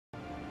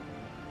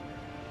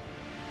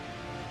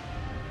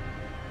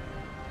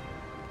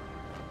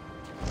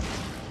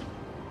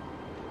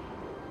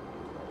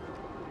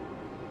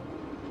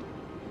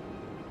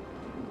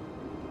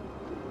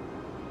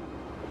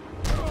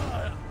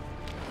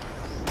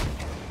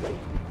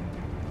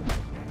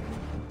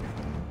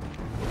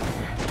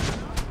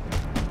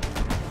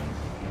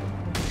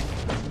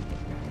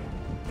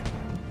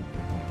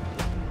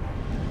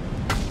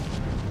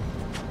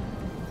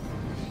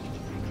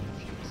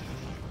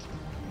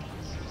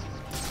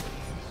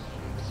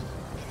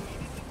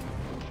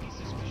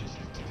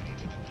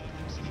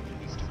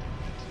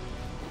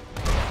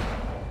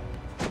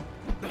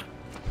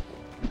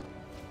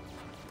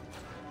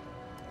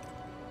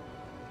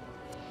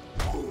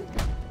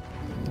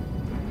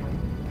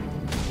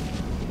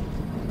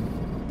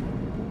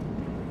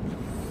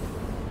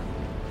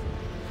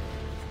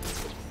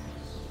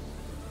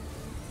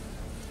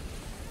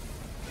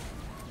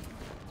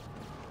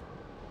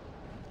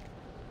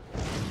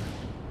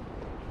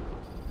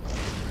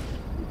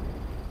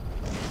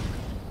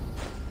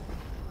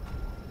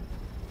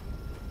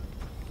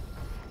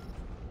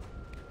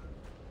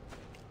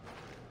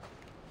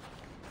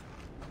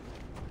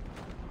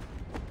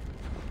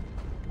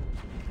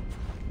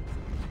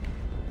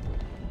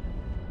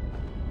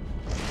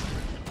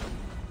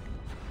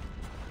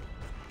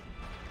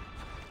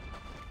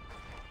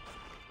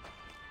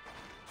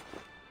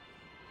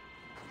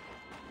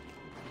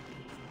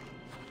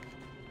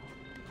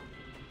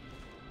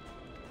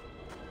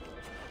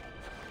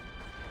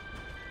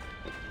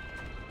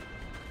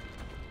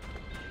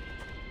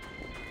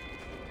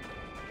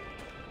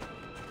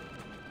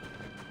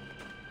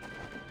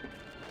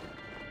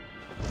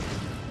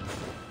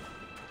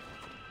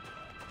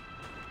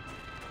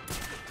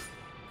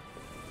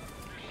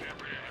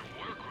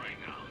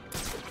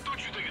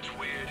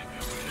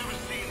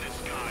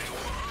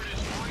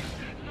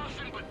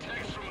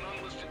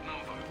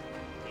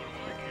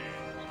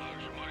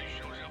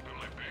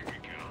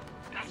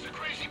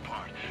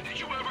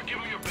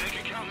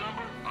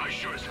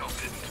sure as hell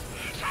didn't.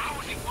 So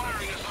how is he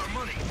wiring us our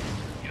money?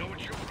 You know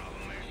what your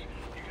problem is?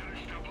 You gotta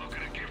stop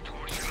looking a gift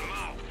horse in the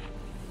mouth.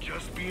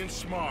 Just being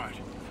smart.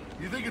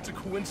 You think it's a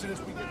coincidence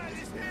we get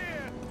this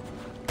here?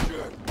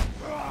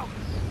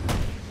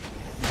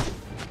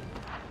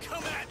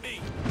 Come at me!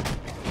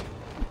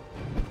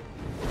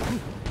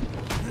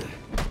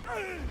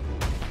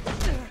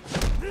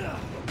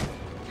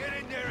 Get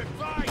in there and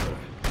fight!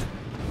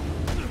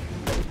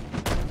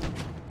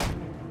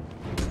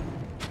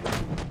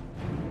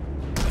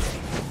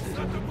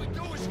 Nothing we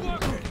do is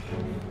working!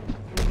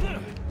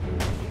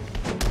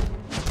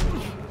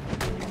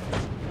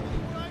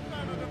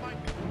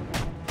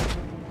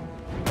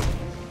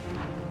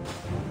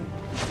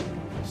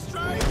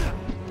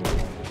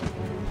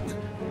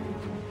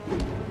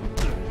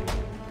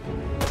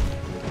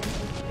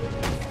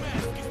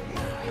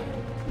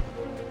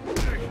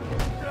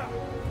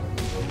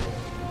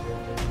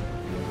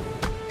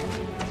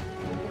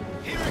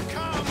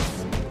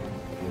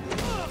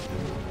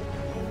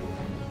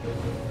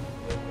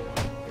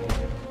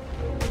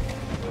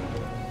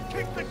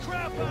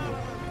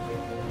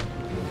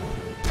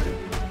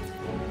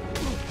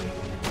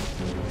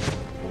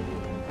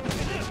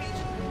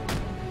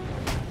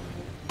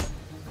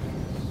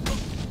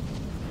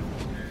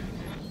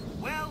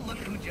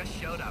 Just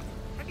showed up.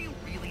 Have you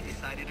really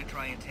decided to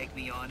try and take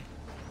me on?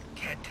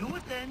 Get to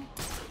it then.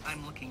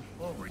 I'm looking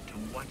forward to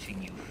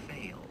watching you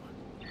fail.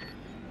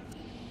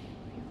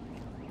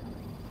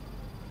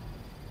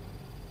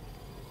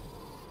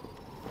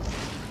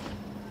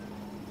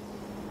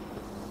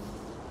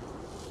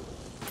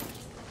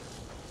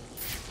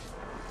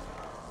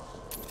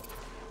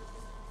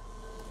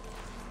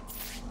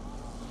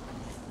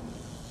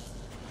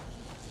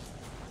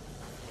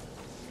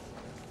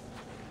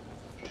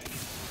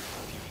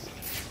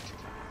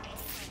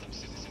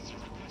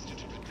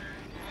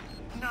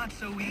 Not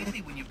so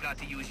easy when you've got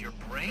to use your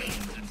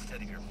brains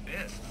instead of your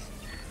fists.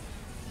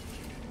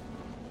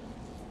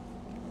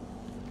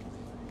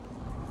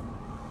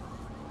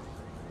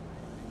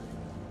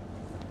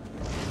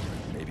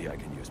 Maybe I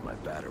can use my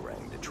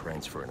batarang to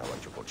transfer an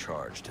electrical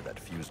charge to that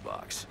fuse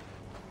box.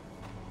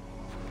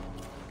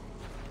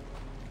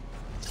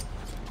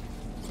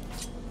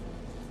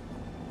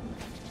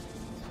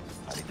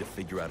 I need to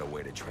figure out a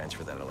way to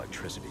transfer that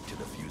electricity to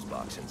the fuse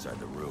box inside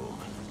the room.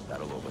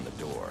 That'll open the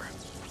door.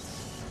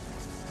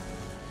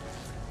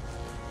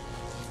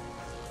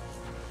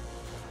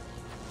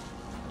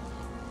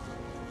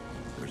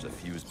 There's a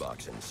fuse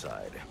box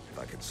inside. If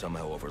I could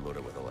somehow overload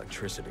it with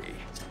electricity...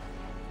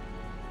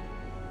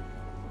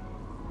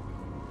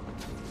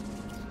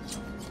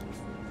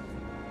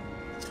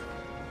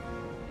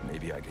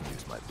 Maybe I can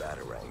use my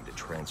batarang to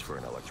transfer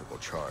an electrical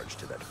charge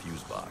to that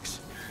fuse box.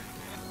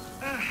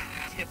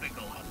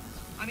 Typical.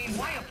 I mean,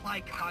 why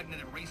apply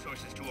cognitive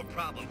resources to a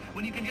problem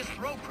when you can just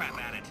throw crap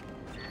at it?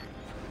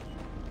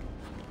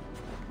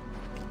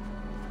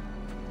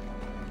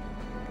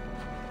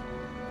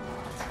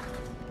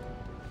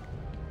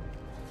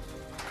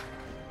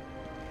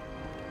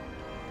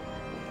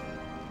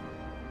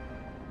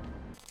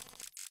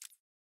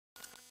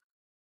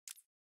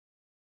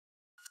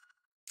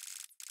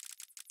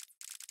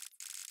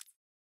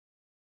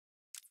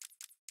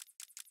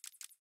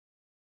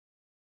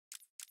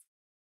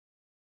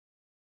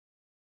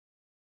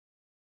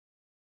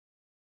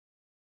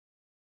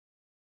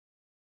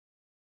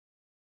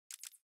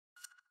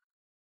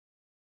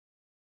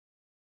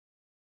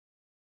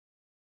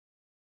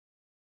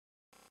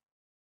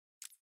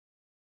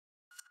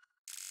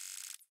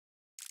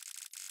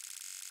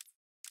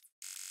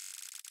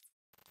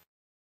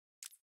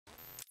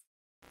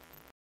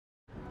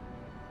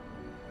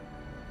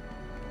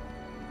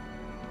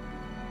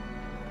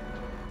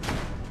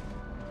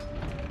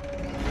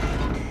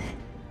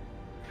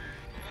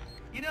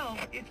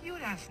 If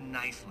you'd asked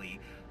nicely,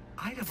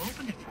 I'd have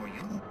opened it for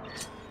you.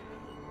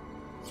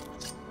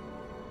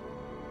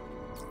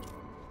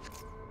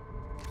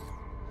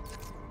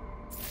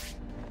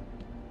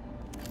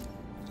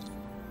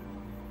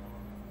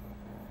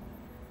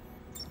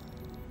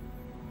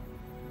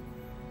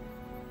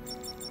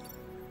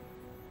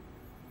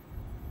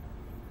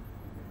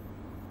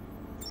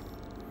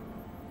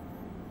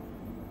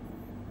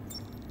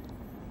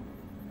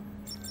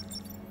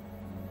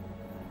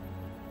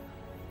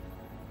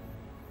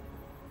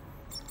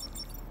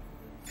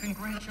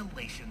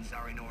 Congratulations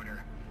are in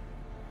order.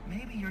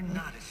 Maybe you're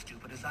not as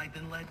stupid as I've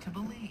been led to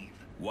believe.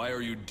 Why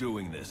are you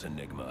doing this,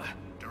 Enigma?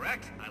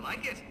 Direct, I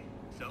like it.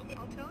 So,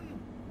 I'll tell you.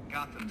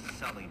 Gotham's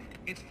sullied.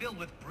 It's filled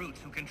with brutes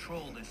who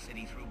control this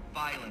city through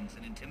violence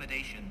and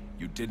intimidation.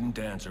 You didn't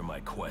answer my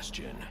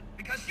question.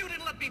 Because you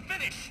didn't let me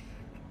finish!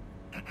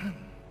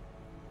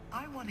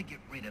 I want to get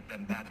rid of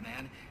them,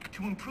 Batman,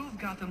 to improve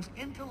Gotham's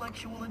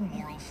intellectual and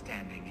moral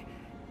standing.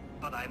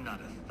 But I'm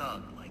not a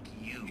thug like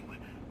you.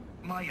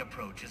 My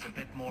approach is a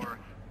bit more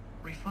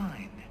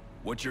refined.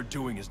 What you're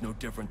doing is no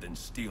different than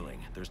stealing.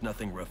 There's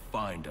nothing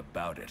refined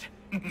about it.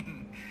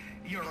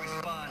 Your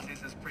response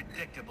is as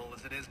predictable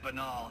as it is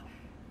banal.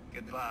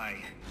 Goodbye.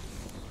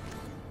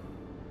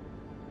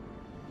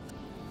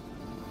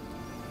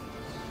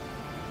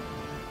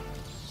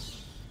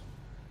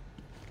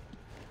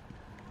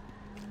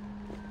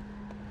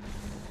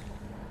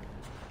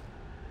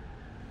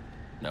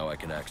 Now I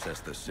can access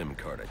the SIM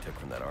card I took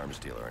from that arms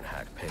dealer and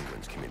hack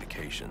Penguin's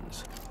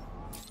communications.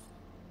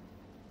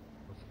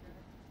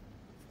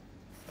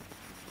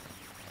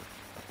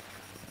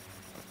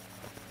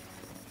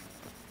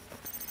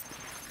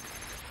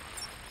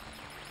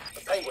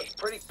 The Penguin's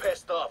pretty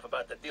pissed off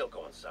about the deal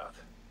going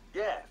south.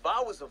 Yeah, if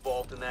I was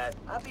involved in that,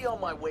 I'd be on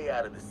my way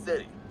out of the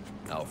city.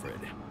 Alfred,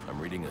 I'm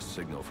reading a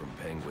signal from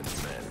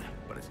Penguin's men,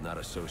 but it's not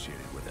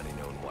associated with any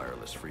known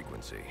wireless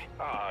frequency.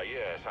 Ah,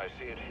 yes, I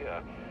see it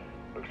here.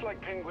 Looks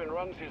like Penguin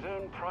runs his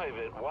own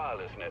private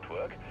wireless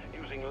network,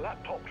 using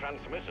laptop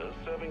transmitters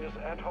serving as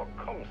ad hoc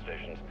comm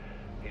stations.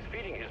 He's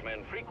feeding his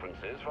men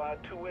frequencies via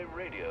two-way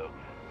radio.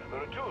 There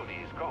are two of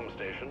these comm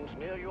stations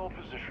near your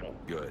position.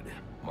 Good.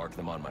 Mark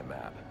them on my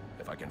map.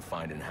 If I can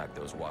find and hack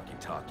those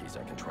walkie-talkies,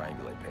 I can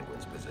triangulate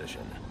Penguin's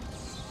position.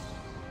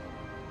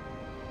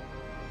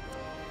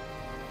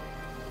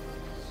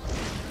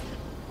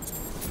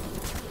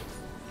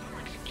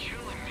 It's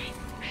killing me.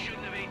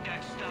 Shouldn't have ate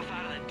that stuff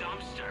out of the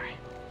dumpster.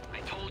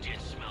 I told you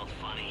it smelled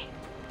funny.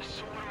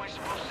 So what am I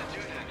supposed to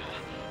do then, huh?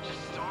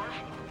 Just starve?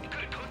 You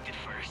could have cooked it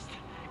first.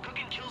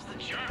 Cooking kills the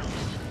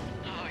germs.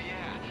 Oh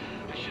yeah,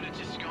 I should have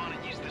just gone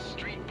and used the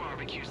street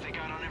barbecues they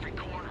got on every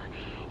corner.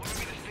 Or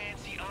maybe the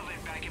fancy oven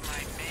back in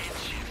my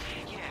mansion.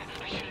 Yeah,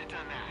 I should have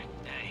done that.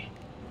 Hey,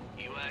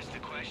 you asked a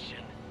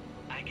question.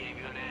 I gave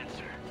you an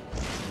answer.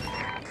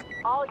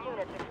 All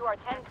units, if you are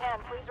 1010,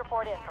 please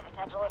report in for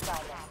potential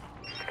assignment.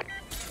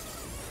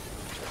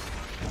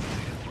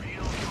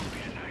 Real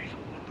jumpy tonight.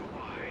 Wonder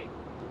why.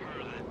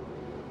 Heard it.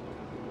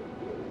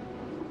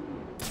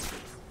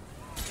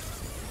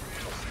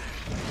 Real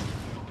fast.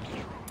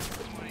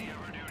 What do you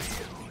ever do to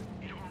you?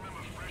 You don't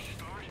remember Fresh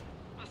Start?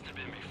 Must have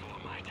been before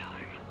my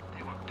time.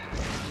 They were packing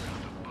us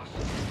out of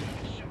buses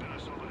and shipping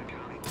us over the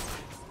county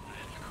line.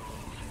 That's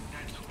cold.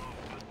 That's low,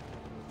 but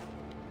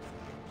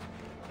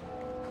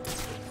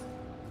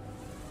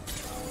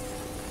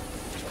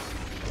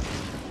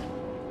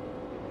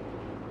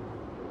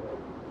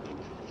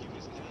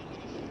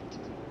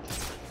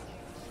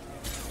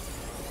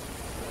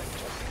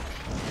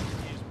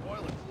He's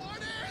boiling. What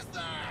is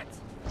that?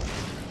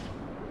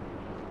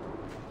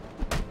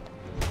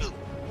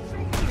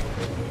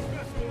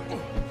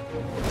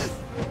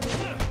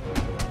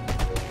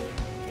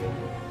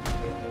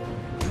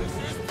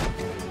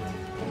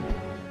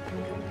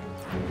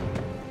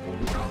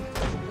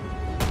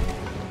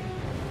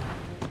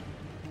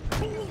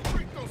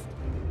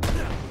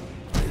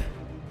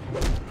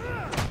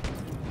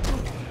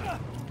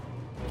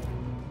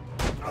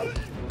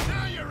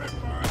 Now you're at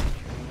work.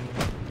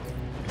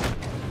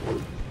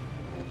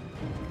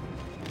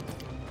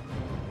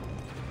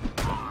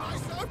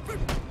 Nice open.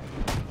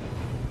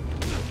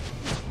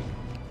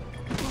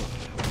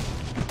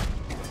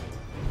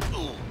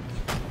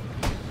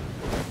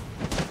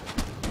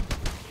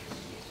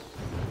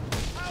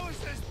 How is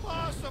this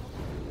possible?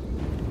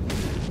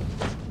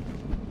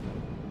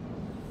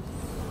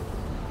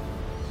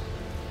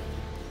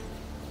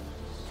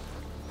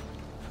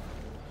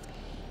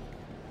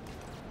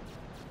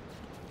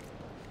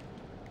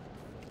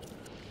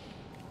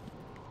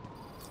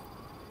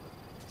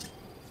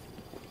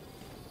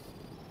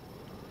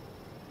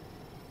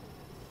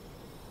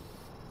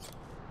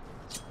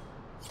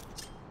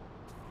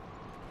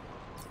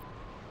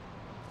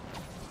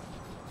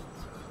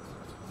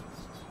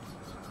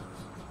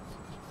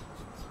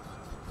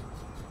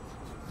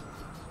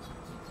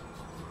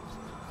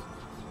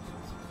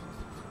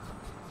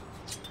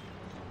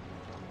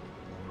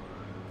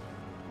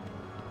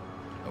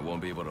 I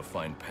won't be able to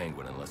find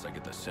Penguin unless I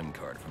get the SIM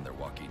card from their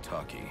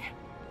walkie-talkie.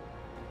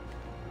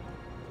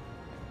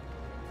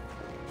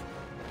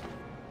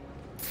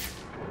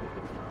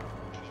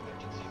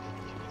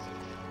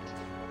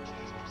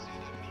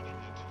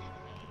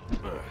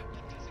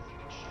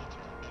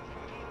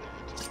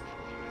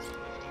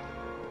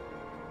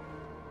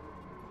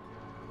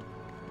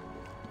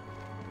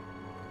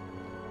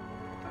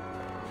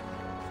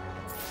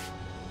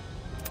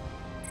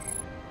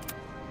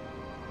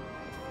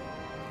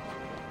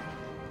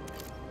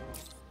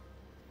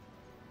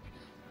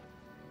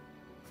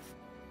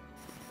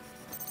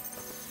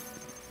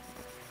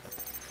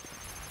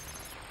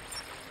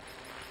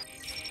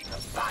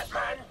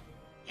 Batman?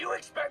 You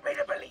expect me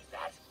to believe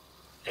that?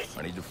 Listen,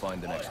 I need to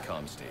find the next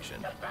comm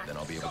station. Then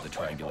I'll be able to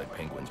triangulate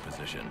Penguin's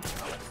position.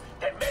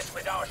 then mess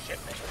with our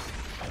shipment.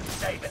 And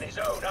saving his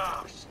own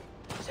arse.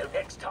 So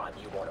next time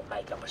you want to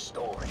make up a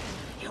story,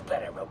 you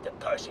better hope the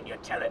person you're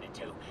telling it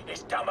to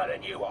is dumber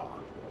than you are.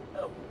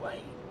 Oh,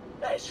 wait.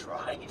 That's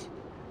right.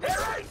 There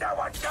ain't no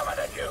one dumber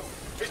than you!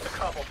 Mr.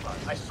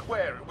 Cobblepot, I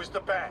swear it was the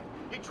bat.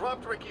 He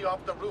dropped Ricky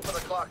off the roof of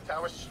the clock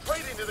tower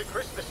straight into the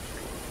Christmas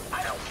tree.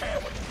 I don't care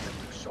what you think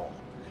you saw.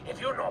 If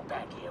you're not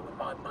back here with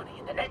my money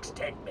in the next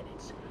 10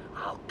 minutes,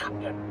 I'll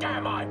cut your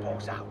damn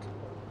eyeballs out.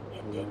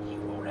 And then you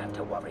won't have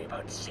to worry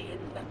about seeing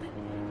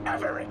nothing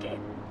ever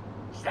again.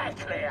 Is that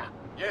clear?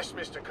 Yes,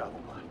 Mr.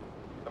 Cobblepot.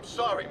 I'm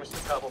sorry, Mr.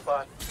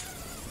 Cobblepot.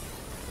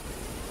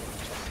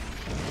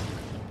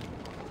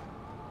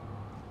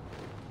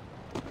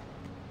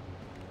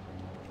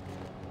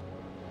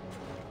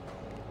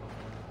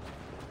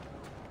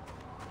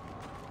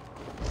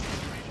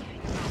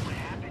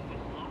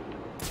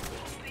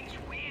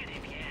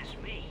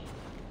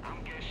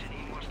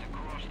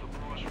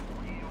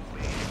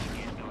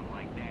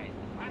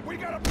 We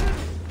got a...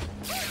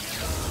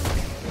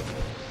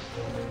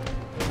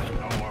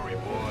 Don't worry,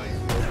 boys.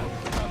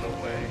 On the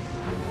way.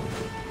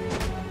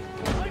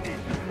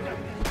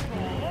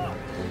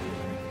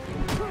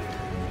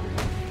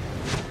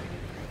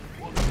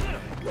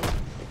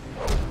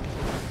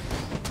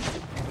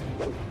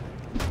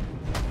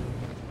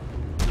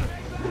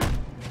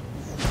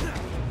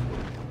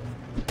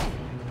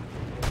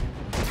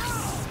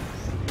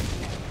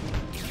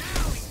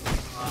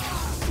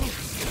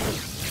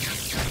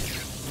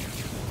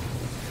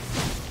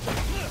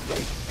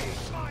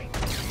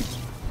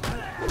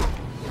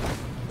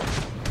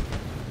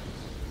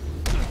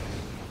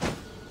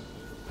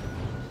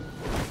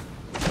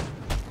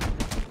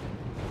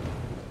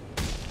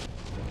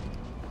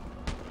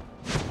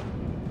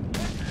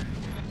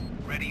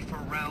 Ready for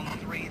round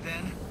 3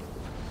 then?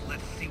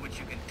 Let's see what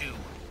you can do.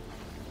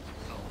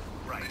 Oh,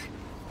 right.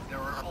 There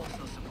are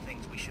also some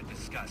things we should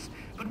discuss,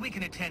 but we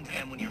can attend to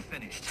them when you're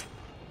finished.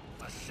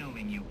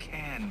 Assuming you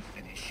can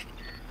finish.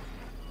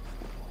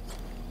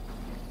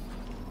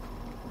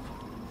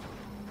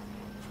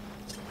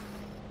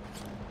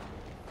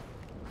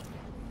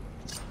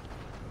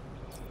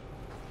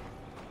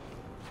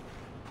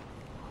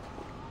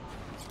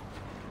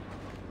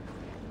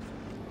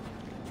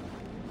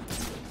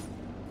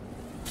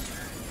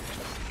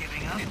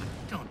 Giving up?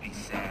 Don't be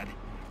sad.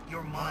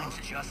 Your mind's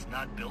just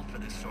not built for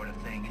this sort of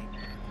thing.